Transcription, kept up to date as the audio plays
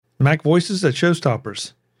MacVoices at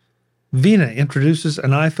ShowStoppers. Vena introduces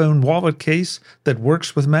an iPhone wallet case that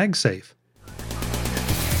works with MagSafe.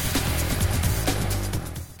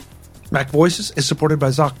 MacVoices is supported by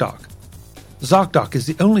ZocDoc. ZocDoc is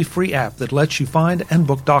the only free app that lets you find and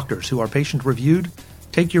book doctors who are patient-reviewed,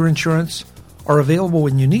 take your insurance, are available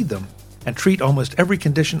when you need them, and treat almost every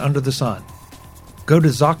condition under the sun. Go to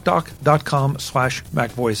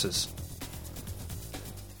ZocDoc.com/MacVoices.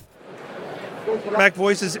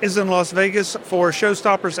 MacVoices is in Las Vegas for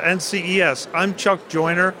ShowStoppers and CES. I'm Chuck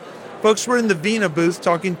Joyner. Folks, we're in the Vena booth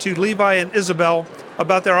talking to Levi and Isabel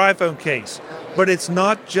about their iPhone case. But it's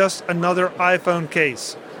not just another iPhone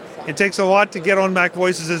case. It takes a lot to get on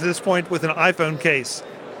MacVoices at this point with an iPhone case.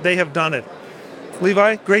 They have done it.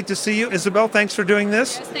 Levi, great to see you. Isabel, thanks for doing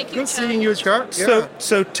this. Yes, thank you. Good seeing you, Chuck. Yeah.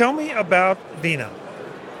 So tell me about Vena.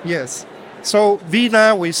 Yes. So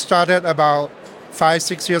Vena, we started about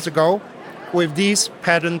 5-6 years ago with this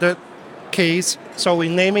patented case. So we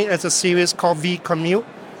name it as a series called V-Commute.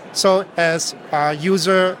 So as a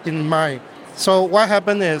user in mind. So what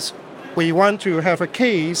happened is we want to have a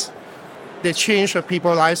case that change the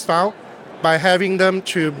people's lifestyle by having them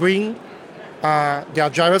to bring their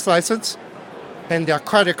driver's license and their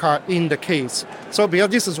credit card in the case. So because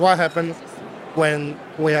this is what happened when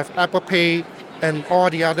we have Apple Pay and all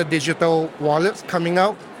the other digital wallets coming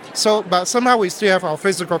out. So, but somehow we still have our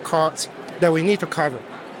physical cards that we need to cover,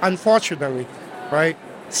 unfortunately, right?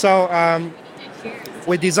 So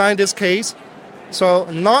we designed this case, so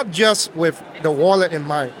not just with the wallet in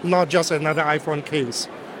mind, not just another iPhone case.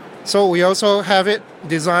 So we also have it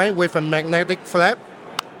designed with a magnetic flap.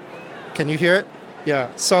 Can you hear it? Yeah,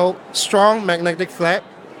 so strong magnetic flap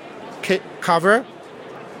cover,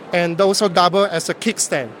 and also double as a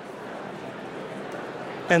kickstand.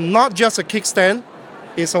 And not just a kickstand,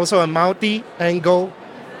 it's also a multi-angle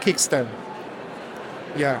kickstand.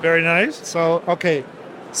 Yeah. Very nice. So, okay.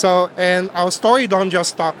 So, and our story don't just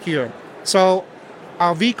stop here. So,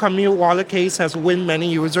 our V-Commute wallet case has won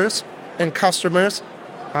many users and customers,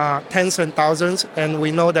 tens and thousands, and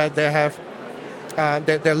we know that they have,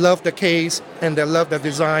 they love the case and they love the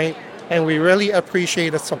design, and we really appreciate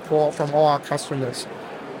the support from all our customers.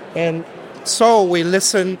 And so we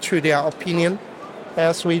listen to their opinion,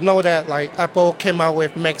 as we know that like Apple came out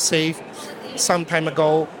with MagSafe some time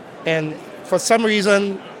ago, and for some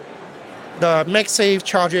reason, the MagSafe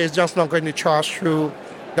charger is just not going to charge through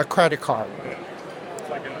the credit card.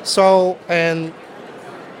 So, and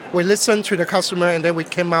we listened to the customer, and then we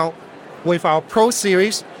came out with our Pro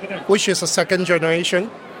series, which is a second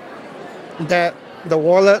generation, that the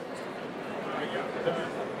wallet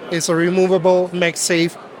is a removable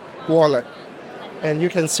MagSafe wallet. And you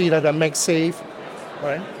can see that the MagSafe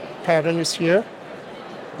pattern is here.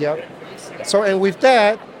 Yep. So, and with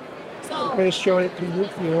that, I'm going to show it to you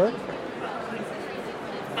here.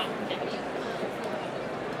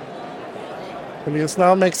 And it's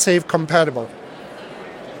now MagSafe compatible.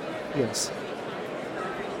 Yes.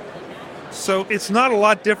 So it's not a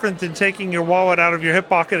lot different than taking your wallet out of your hip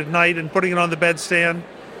pocket at night and putting it on the bedstand.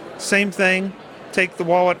 Same thing. Take the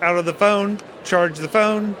wallet out of the phone, charge the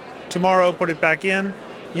phone, tomorrow put it back in.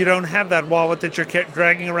 You don't have that wallet that you're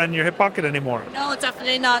dragging around in your hip pocket anymore. No,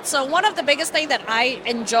 definitely not. So one of the biggest things that I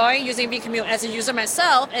enjoy using V-Commute as a user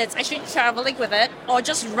myself is actually traveling with it or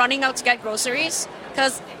just running out to get groceries.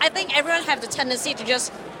 Because I think everyone have the tendency to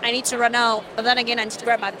just, I need to run out, but then again, I need to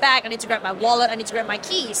grab my bag, I need to grab my wallet, I need to grab my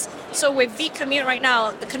keys. So with V-Commute right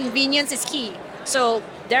now, the convenience is key. So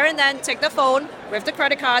there and then, take the phone with the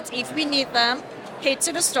credit cards if we need them, head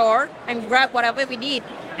to the store and grab whatever we need.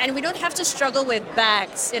 And we don't have to struggle with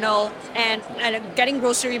bags, and getting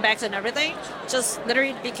grocery bags and everything. Just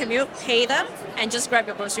literally V-Commute, pay them, and just grab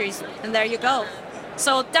your groceries, and there you go.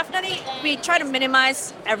 So definitely, we try to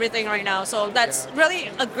minimize everything right now. So that's really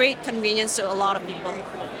a great convenience to a lot of people.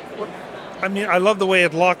 I mean, I love the way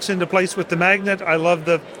it locks into place with the magnet. I love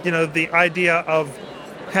the idea of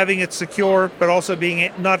having it secure, but also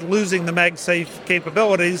not losing the MagSafe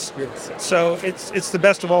capabilities. Yes. So it's the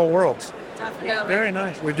best of all worlds. Definitely. Very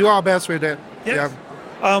nice. We do our best with it. Yes.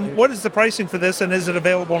 Yeah. What is the pricing for this, and is it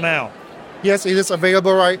available now? Yes, it is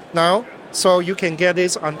available right now. So you can get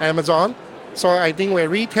this on Amazon. So I think we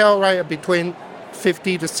retail right between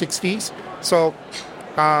 50 to 60s. So,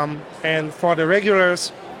 and for the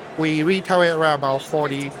regulars, we retail it right about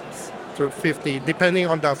 40 to 50, depending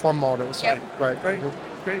on the phone models. Yep. Right.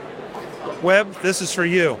 Great. Webb, this is for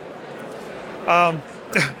you.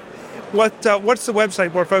 What's the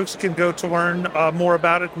website where folks can go to learn more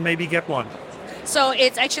about it and maybe get one? So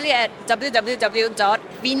it's actually at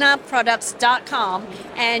www.venaproducts.com,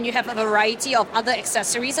 and you have a variety of other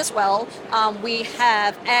accessories as well. We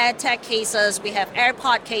have AirTag cases, we have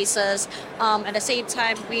AirPod cases. At the same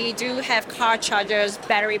time, we do have car chargers,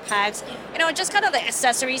 battery packs, just kind of the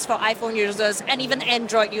accessories for iPhone users and even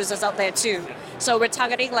Android users out there too. So we're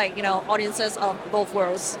targeting audiences of both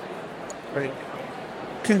worlds. Great.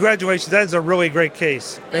 Congratulations. That is a really great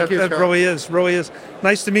case. Thank you, that Chuck. really is.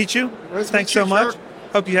 Nice to meet you. Nice to Thanks meet so you, much. Chuck.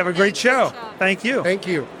 Hope you have a great show. Chuck. Thank you. Thank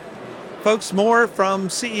you. Folks, more from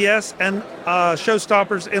CES and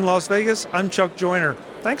ShowStoppers in Las Vegas. I'm Chuck Joyner.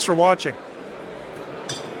 Thanks for watching.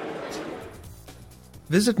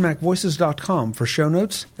 Visit MacVoices.com for show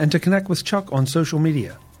notes and to connect with Chuck on social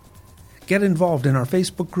media. Get involved in our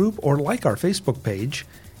Facebook group or like our Facebook page,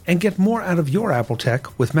 and get more out of your Apple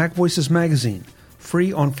tech with MacVoices Magazine,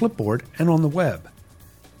 free on Flipboard and on the web.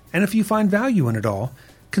 And if you find value in it all,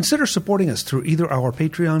 consider supporting us through either our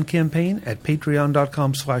Patreon campaign at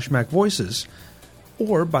patreon.com/MacVoices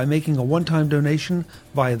or by making a one-time donation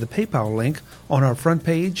via the PayPal link on our front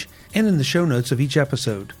page and in the show notes of each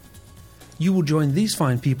episode. You will join these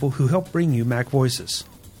fine people who help bring you Mac Voices.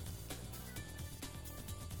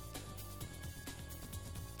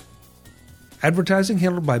 Advertising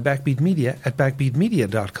handled by Backbeat Media at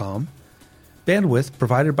backbeatmedia.com. Bandwidth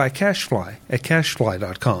provided by CashFly at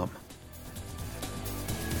cashfly.com.